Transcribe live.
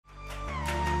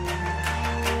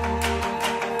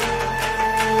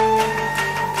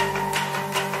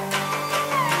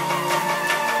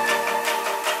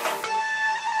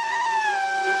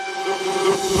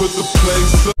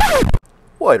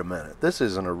Wait a minute, this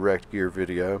isn't a wrecked gear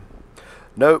video.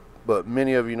 Nope, but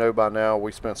many of you know by now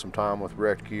we spent some time with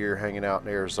wrecked gear hanging out in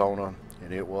Arizona,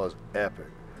 and it was epic.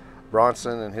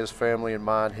 Bronson and his family and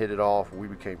mine hit it off. We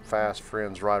became fast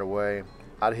friends right away.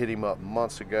 I'd hit him up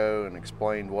months ago and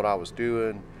explained what I was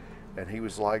doing, and he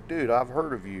was like, dude, I've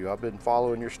heard of you. I've been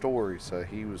following your story. So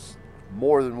he was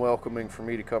more than welcoming for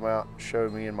me to come out and show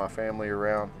me and my family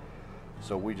around.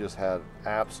 So we just had an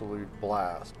absolute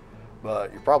blast.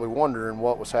 But you're probably wondering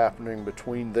what was happening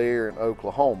between there and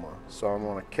Oklahoma. So I'm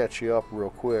going to catch you up real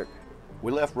quick.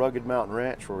 We left Rugged Mountain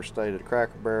Ranch where we stayed at a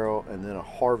Cracker Barrel, and then a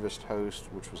Harvest Host,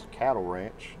 which was a cattle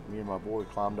ranch. Me and my boy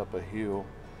climbed up a hill,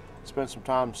 spent some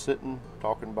time sitting,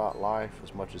 talking about life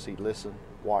as much as he listened,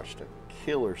 watched a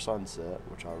killer sunset,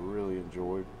 which I really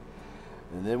enjoyed.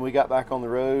 And then we got back on the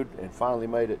road and finally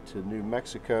made it to New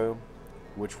Mexico,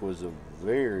 which was a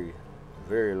very,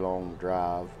 very long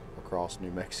drive across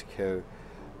New Mexico,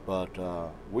 but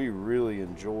we really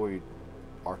enjoyed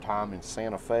our time in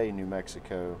Santa Fe, New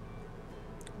Mexico.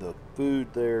 The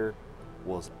food there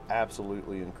was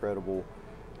absolutely incredible.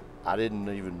 I didn't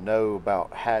even know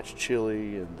about hatch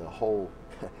chili and the whole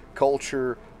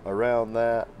culture around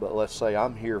that, but let's say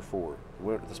I'm here for it.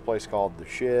 We went to this place called The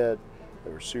Shed.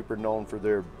 They were super known for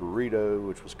their burrito,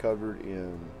 which was covered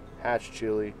in hatch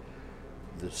chili.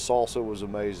 The salsa was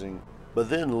amazing. But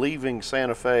then leaving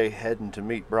Santa Fe, heading to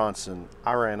meet Bronson,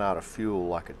 I ran out of fuel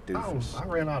like a doofus. I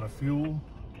ran out of fuel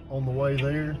on the way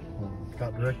there and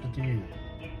got directed to you.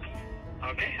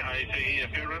 Okay, so you need a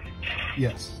fuel run?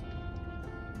 Yes.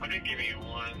 Okay, give me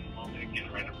 1 moment to get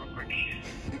it right up real quick.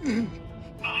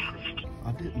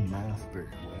 I didn't math very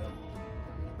well.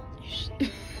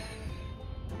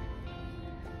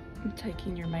 I'm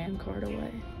taking your man card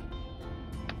away.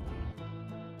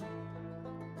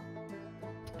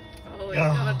 Oh, he's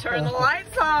gonna turn the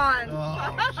lights on.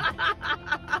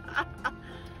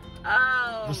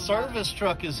 Oh. The service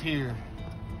truck is here,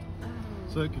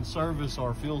 so it can service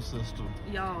our fuel system.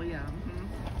 Y'all, yeah.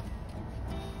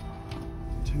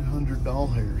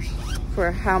 $200.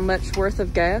 For how much worth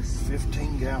of gas?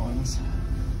 15 gallons.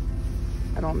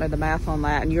 I don't know the math on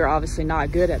that, and you're obviously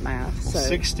not good at math. So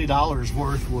 $60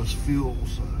 worth was fuel,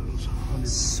 so it was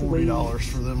 $140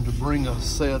 for them to bring us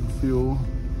said fuel.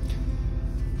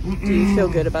 Do you feel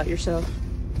good about yourself?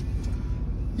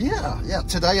 Yeah.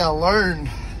 Today I learned.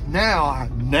 Now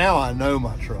I know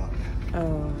my truck.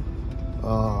 Oh.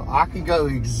 I can go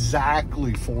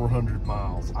exactly 400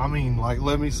 miles. I mean, like,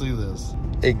 let me see this.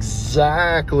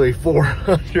 Exactly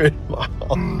 400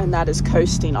 miles. And that is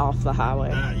coasting off the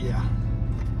highway. Yeah.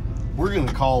 We're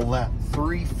gonna call that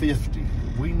 350.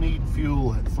 We need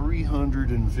fuel at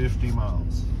 350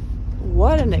 miles.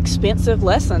 What an expensive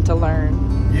lesson to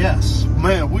learn. Yes,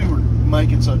 man, we were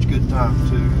making such good time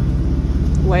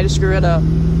too. Way to screw it up.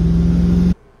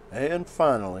 And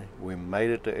finally, we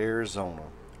made it to Arizona.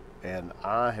 And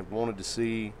I have wanted to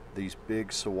see these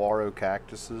big saguaro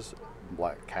cactuses,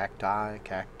 like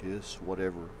cactus,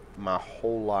 whatever, my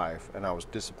whole life. And I was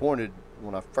disappointed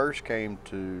when I first came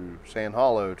to San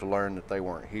Hollow to learn that they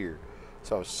weren't here.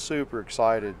 So I was super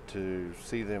excited to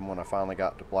see them when I finally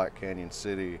got to Black Canyon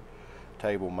City,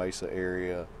 Table Mesa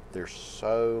area. They're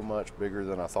so much bigger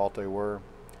than I thought they were.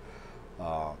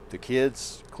 The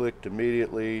kids clicked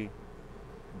immediately.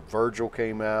 Virgil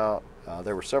came out.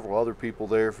 There were several other people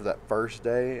there for that first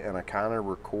day, and I kind of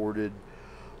recorded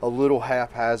a little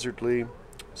haphazardly.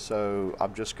 So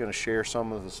I'm just going to share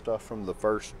some of the stuff from the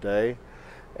first day,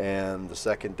 and the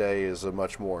second day is a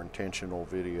much more intentional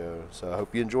video. So I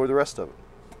hope you enjoy the rest of it.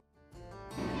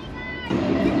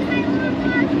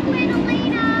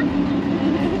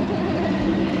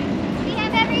 We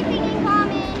have everything in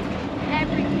common.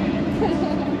 Everything.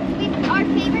 Our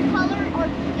favorite color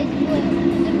is blue.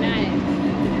 Nice.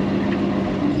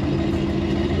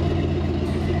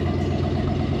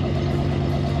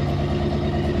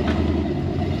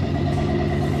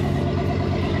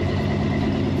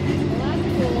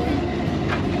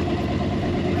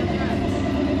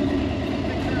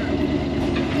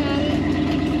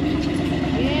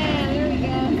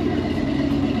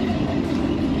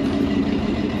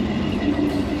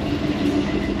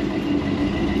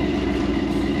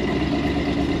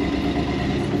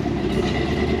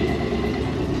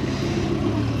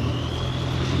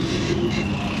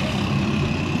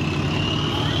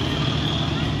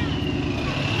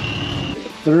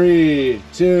 Three,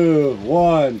 two,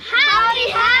 one. Howdy,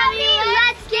 howdy,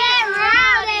 let's get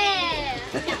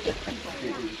rowdy!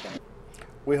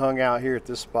 We hung out here at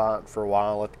this spot for a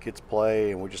while, let the kids play,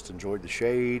 and we just enjoyed the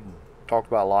shade and talked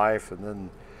about life. And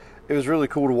then it was really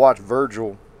cool to watch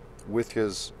Virgil with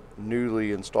his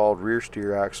newly installed rear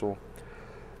steer axle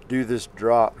do this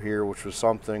drop here, which was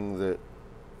something that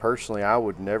personally I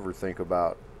would never think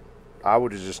about. I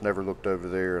would have just never looked over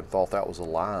there and thought that was a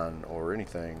line or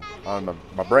anything.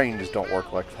 My brain just don't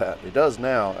work like that. It does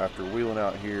now after wheeling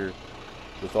out here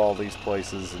with all these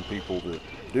places and people that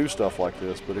do stuff like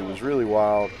this, but it was really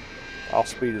wild. I'll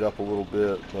speed it up a little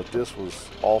bit, but this was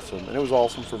awesome. And it was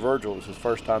awesome for Virgil. It was his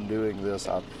first time doing this,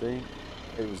 I think.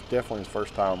 It was definitely his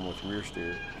first time with rear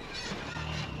steer.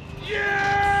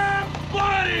 Yeah,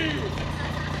 buddy!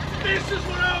 This is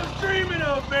what I was dreaming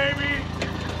of, baby!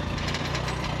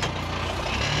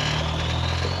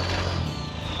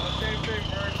 Same thing,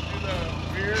 Bert. Do the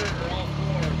rear or all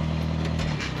four?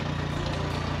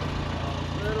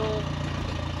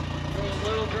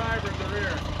 Little driver in the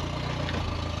rear.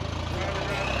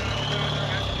 Driver,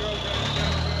 have to go,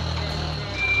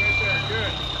 right there,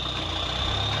 good.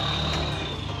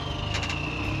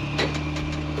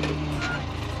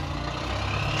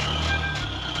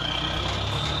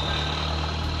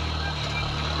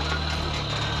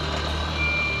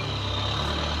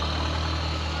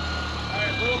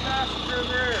 Little passenger in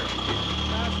there.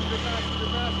 Passenger.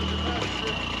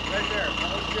 Right there.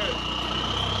 That was good.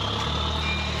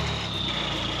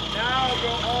 Now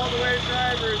go all the way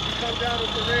driver as you come down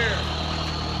with the rear.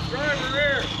 Driver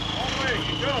rear. All the way.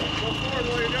 You go. Go forward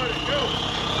while you're doing it. Go.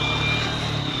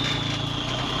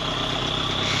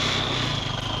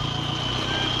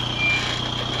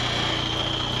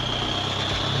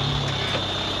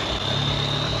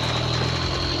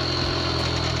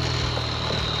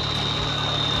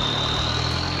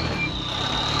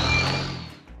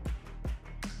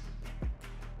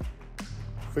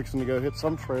 Fixing to go hit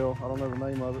some trail. I don't know the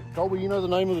name of it. Colby, you know the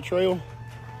name of the trail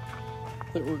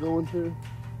that we're going to?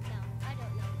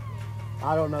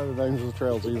 I don't know the names of the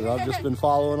trails either. I've just been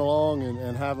following along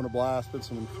and having a blast. Been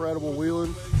some incredible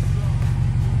wheeling.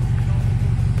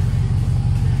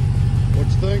 What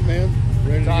you think, man?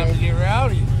 Ready Time to to get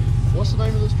rowdy. What's the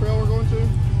name of this trail we're going to?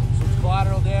 Some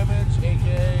collateral damage,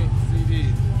 aka CD.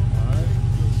 Alright.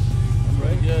 I'm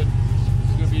Pretty ready. good.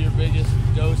 It's gonna be your biggest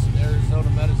dose of Arizona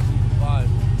medicine you can find.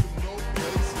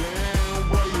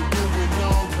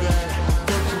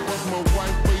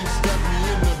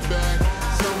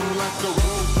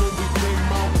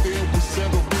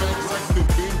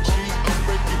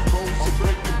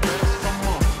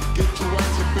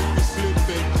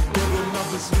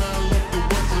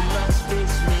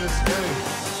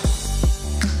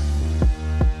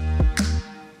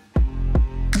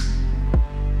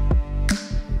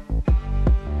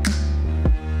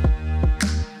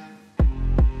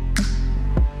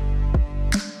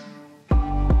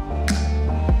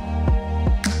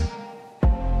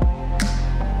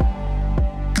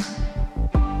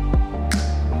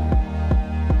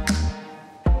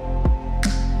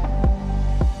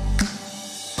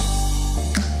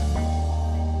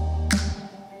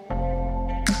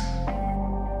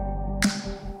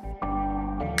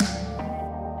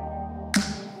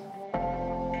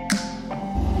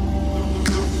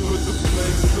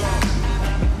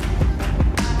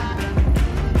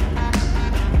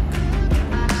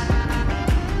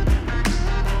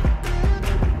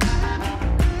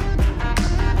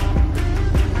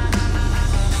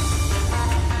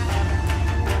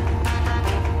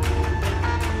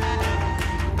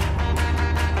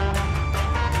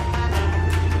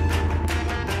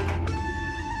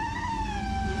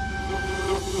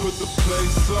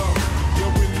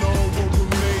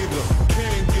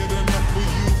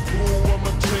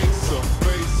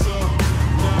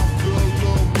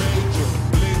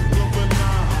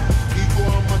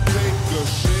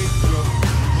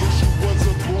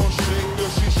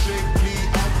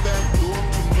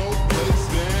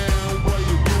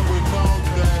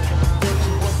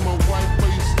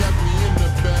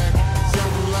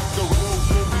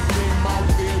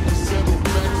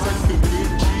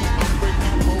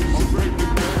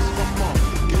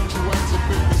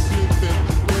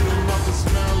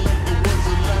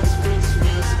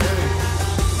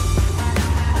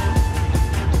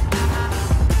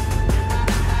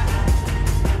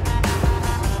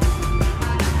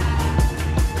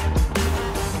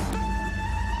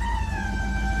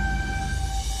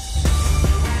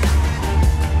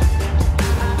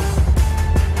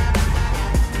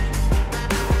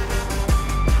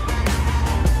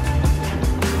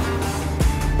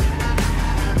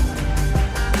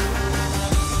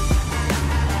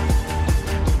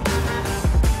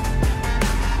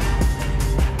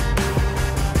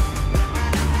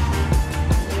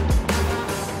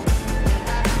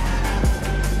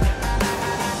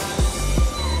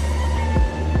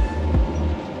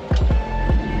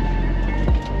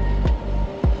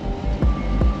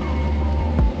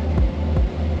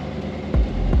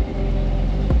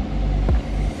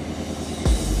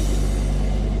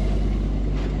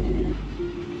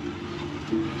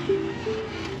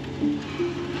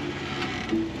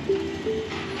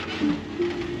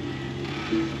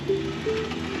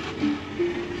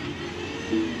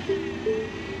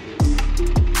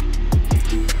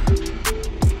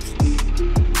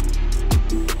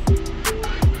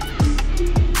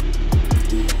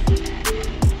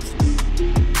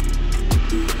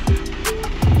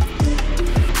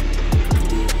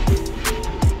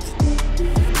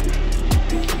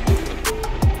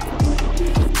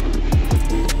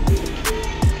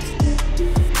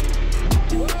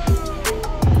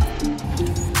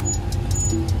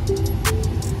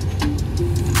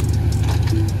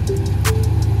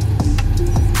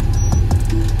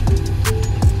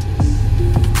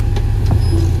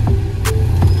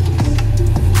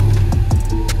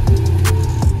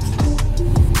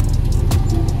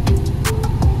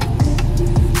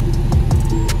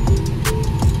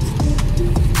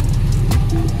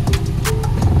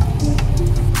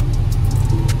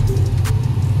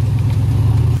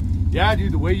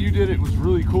 way you did it was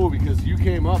really cool because you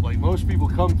came up, like most people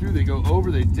come through, they go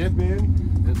over, they dip in,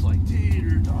 and it's like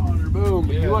teeter totter boom.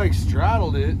 But you like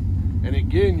straddled it, and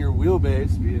again your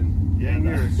wheelbase being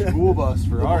you're a school bus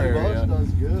for our area.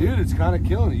 Does good. Dude, it's kind of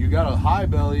killing it. You got a high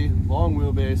belly, long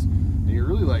wheelbase, and you're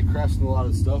really like cresting a lot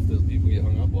of stuff that people get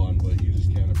hung up on, but you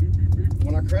just kind of beep, beep, beep.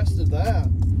 When I crested that,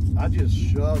 I just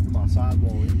shoved my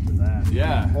sidewall into that.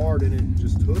 Yeah. Hard, and it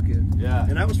just took it. Yeah.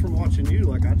 And that was from watching you.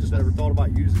 Like, I just never thought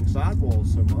about using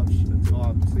sidewalls so much until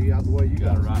I see out the way you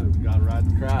gotta guys do. gotta ride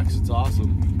the cracks. It's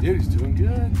awesome. Dude, he's doing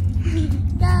good.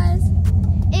 Guys,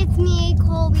 it's me,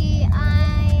 Colby.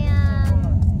 I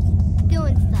am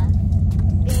doing stuff.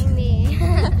 Being me.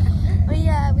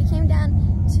 we came down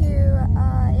to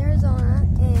Arizona,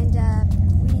 and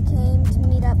we came to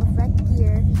meet up with Wrecked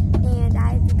Gear, and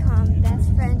I've become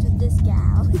best friends with this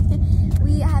gal.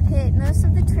 We have hit most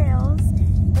of the trails,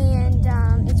 and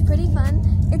it's pretty fun.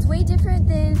 It's way different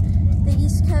than the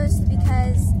East Coast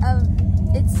because of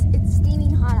it's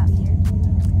steaming hot out here.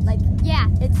 Like, Yeah.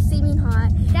 it's steaming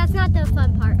hot. That's not the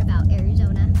fun part about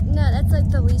Arizona. No, that's like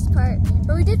the least part.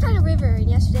 But we did find a river, and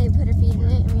yesterday we put our feet in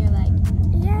it, and we were like,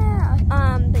 yeah.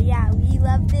 But yeah, we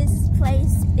love this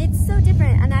place. It's so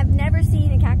different, and I've never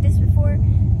seen a cactus before,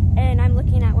 and I'm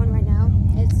looking at one right now.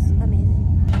 It's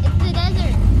amazing. It's the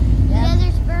desert. Yep. The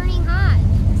desert's burning hot.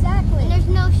 Exactly. And there's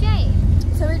no shade.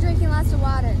 So we're drinking lots of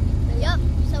water. Yup.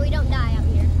 So we don't die out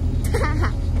here.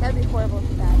 That'd be horrible if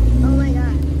we died. Oh my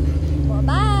god. Well,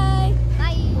 bye.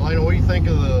 Bye. Elena, what do you think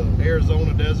of the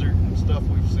Arizona desert and stuff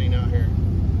we've seen out here?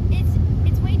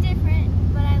 It's way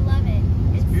different, but I love it.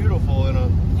 It's beautiful in a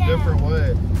different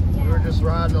way. We were just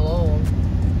riding along.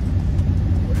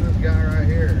 Look at this guy right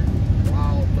here.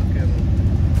 Wild looking,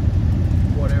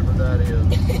 whatever that is.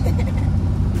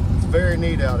 It's very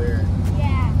neat out here.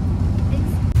 Yeah.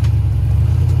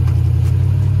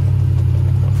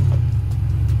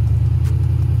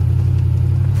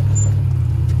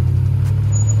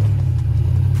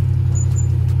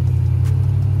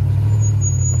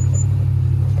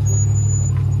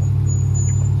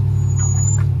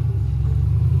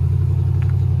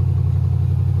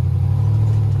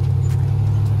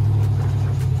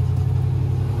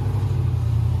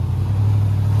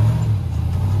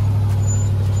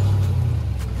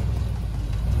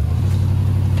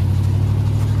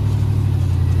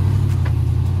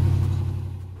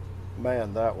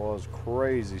 Man, that was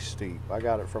crazy steep. I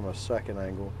got it from a second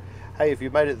angle. Hey, if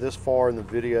you made it this far in the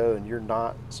video and you're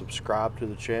not subscribed to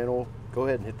the channel, go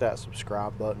ahead and hit that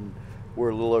subscribe button. We're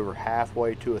a little over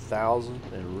halfway to 1,000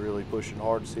 and really pushing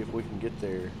hard to see if we can get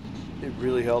there. It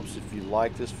really helps if you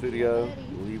like this video,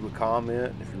 leave a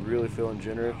comment. If you're really feeling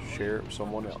generous, share it with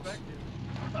someone else.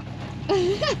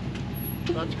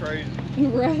 That's crazy.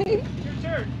 Right? Your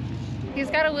turn. He's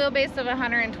got a wheelbase of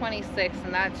 126,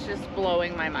 and that's just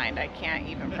blowing my mind. I can't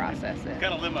even process it.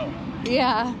 Got a limo.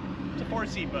 Yeah. It's a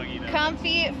 4-seat buggy though.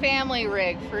 Comfy family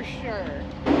rig for sure.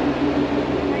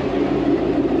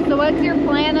 So what's your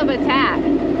plan of attack?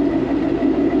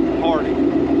 Party.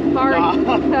 Party.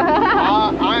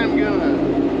 I am gonna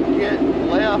get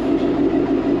left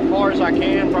as far as I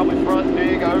can, probably front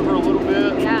dig over a little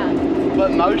bit. Yeah.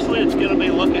 But mostly it's gonna be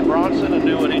look at Bronson and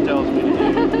do what he tells me to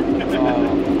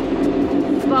do.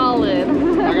 Solid.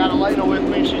 I got Elena with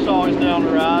me, she's always down to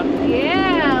ride.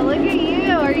 Yeah, look at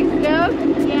you. Are you stoked?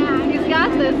 Yeah. He's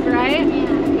got this, right?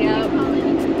 Yeah. Yep.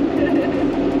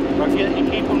 If you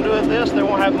keep them doing this, they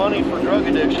won't have money for drug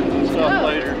addictions and stuff Oh.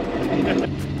 later.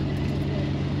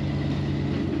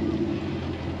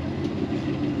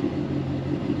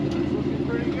 Looking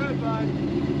pretty good, bud.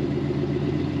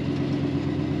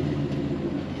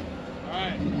 All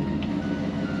right.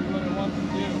 See what it wants to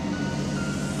do.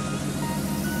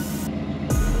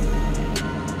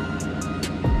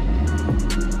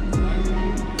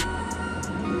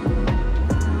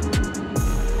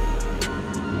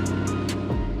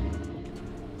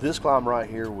 This climb right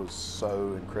here was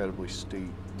so incredibly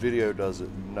steep. Video does it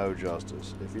no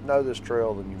justice. If you know this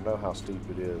trail, then you know how steep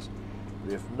it is.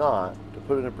 But if not, to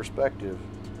put it in perspective,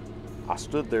 I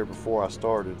stood there before I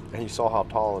started and you saw how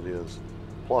tall it is.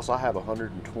 Plus I have a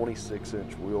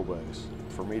 126-inch wheelbase.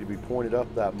 For me to be pointed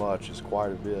up that much is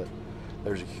quite a bit.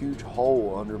 There's a huge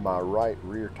hole under my right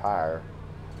rear tire.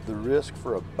 The risk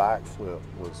for a backflip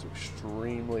was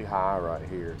extremely high right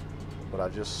here, but I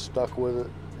just stuck with it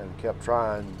and kept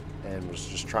trying and was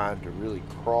just trying to really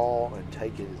crawl and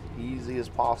take it as easy as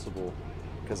possible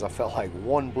because I felt like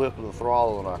one blip of the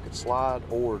throttle and I could slide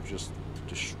or just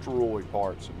destroy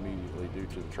parts immediately due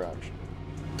to the traction.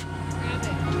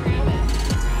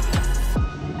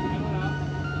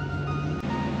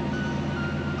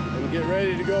 And get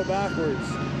ready to go backwards.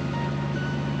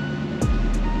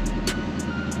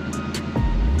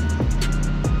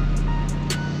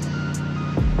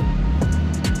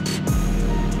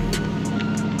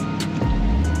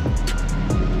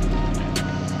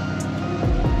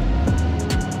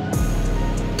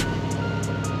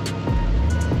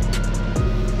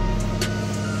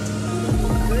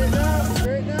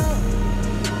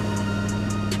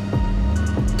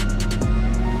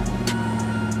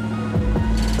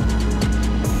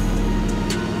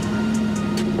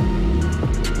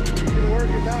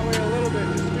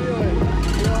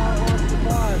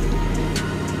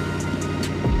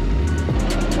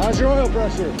 How's your oil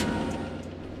pressure?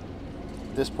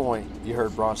 At this point, you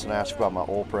heard Bronson ask about my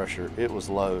oil pressure. It was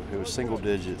low. It was single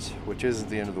digits, which isn't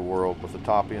the end of the world, but the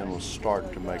top end was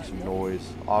starting to make some noise.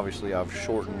 Obviously, I've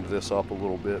shortened this up a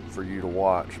little bit for you to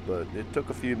watch, but it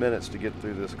took a few minutes to get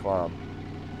through this climb.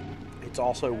 It's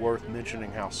also worth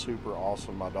mentioning how super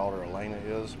awesome my daughter Elena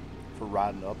is for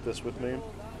riding up this with me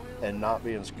and not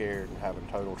being scared and having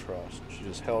total trust. She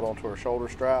just held onto her shoulder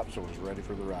straps and was ready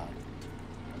for the ride.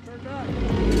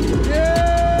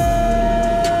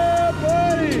 Yeah,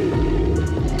 buddy!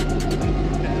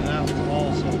 Man, that was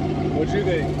awesome. What'd you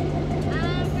think? For a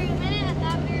minute, I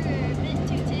thought we were a bit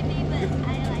too tippy, but I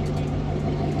liked it.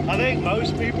 I think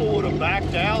most people would have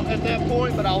backed out at that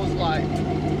point, but I was like,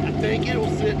 I think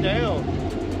it'll sit down.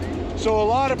 So a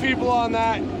lot of people on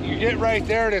that, you get right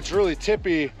there and it's really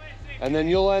tippy, and then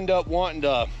you'll end up wanting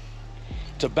to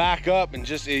back up, and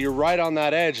just you're right on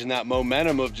that edge, and that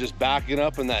momentum of just backing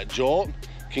up and that jolt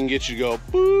can get you to go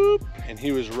boop. And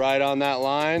he was right on that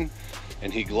line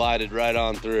and he glided right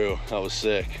on through. That was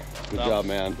sick. Good job,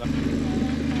 man.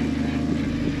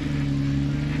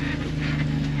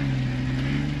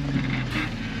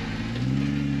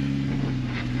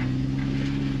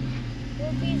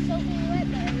 We'll be soaking wet,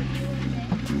 but it would be worth it.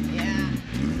 Yeah.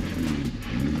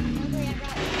 Luckily, I got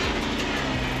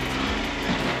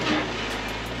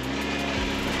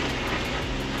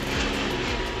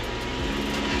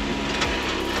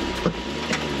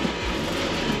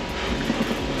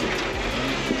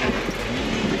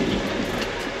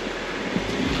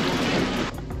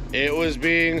It was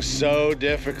being so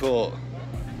difficult.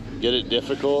 Get it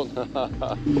difficult?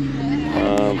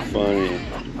 I'm funny.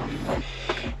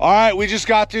 All right, we just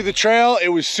got through the trail. It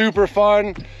was super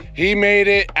fun. He made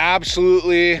it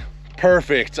absolutely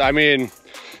perfect. I mean,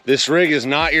 this rig is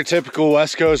not your typical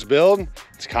West Coast build.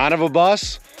 It's kind of a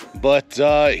bus, but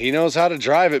he knows how to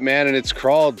drive it, man, and it's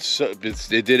crawled. So it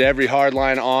did every hard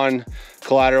line on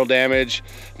collateral damage.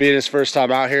 Being his first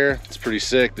time out here, it's pretty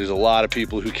sick. There's a lot of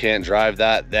people who can't drive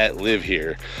that live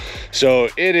here. So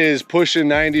it is pushing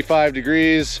 95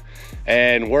 degrees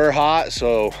and we're hot,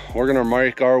 so we're gonna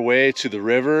make our way to the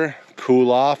river,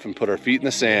 cool off, and put our feet in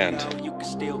the sand. You can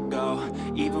still go,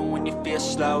 even when you feel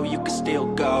slow, you can still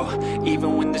go.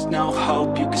 Even when there's no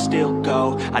hope, you can still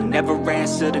go. I never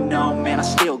answer to no, man, I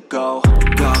still go.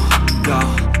 Go, go,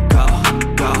 go,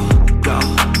 go, go, go,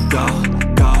 go,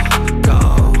 go, go,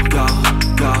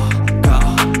 go, go,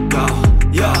 go,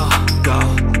 yo, go,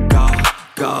 go,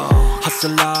 go.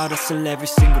 Hustle hard, hustle every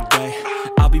single day.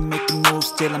 I'll be making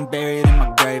moves till I'm buried in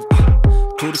my grave.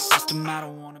 To the system, I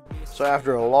don't wanna be. So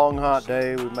after a long hot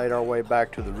day, we made our way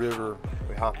back to the river.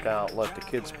 We hopped out, let the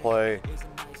kids play.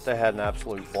 They had an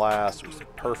absolute blast. It was the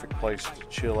perfect place to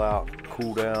chill out,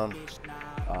 cool down.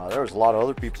 There was a lot of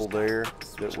other people there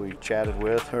that we chatted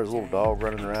with. There was a little dog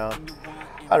running around.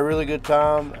 Had a really good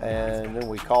time, and then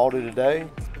we called it a day.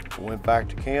 We went back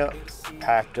to camp,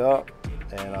 packed up,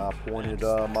 and I pointed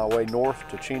my way north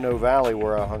to Chino Valley,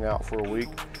 where I hung out for a week.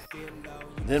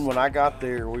 Then when I got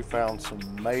there, we found some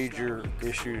major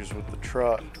issues with the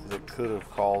truck that could have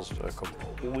caused a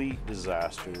complete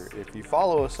disaster. If you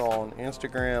follow us on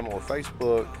Instagram or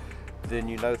Facebook, then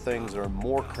you know things are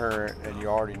more current and you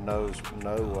already know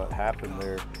what happened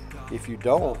there. If you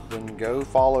don't, then go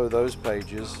follow those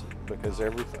pages, because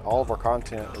all of our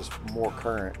content is more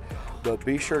current. But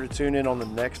be sure to tune in on the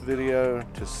next video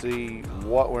to see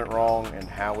what went wrong and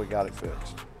how we got it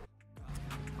fixed.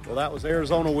 Well, that was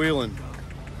Arizona wheeling.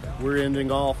 We're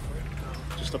ending off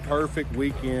just a perfect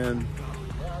weekend.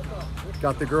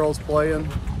 Got the girls playing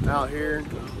out here.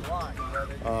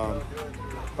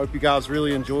 Hope you guys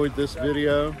really enjoyed this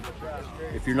video.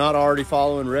 If you're not already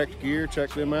following Wrecked Gear,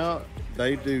 check them out.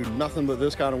 They do nothing but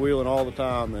this kind of wheeling all the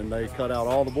time, and they cut out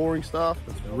all the boring stuff.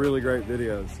 It's really great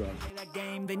videos. So.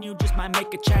 Then you just might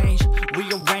make a change.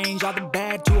 Rearrange all the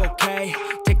bad to okay.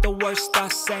 Take the worst I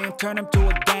say and turn them to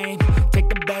a game. Take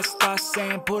the best I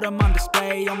say and put them on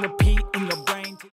display, on repeat in your brain.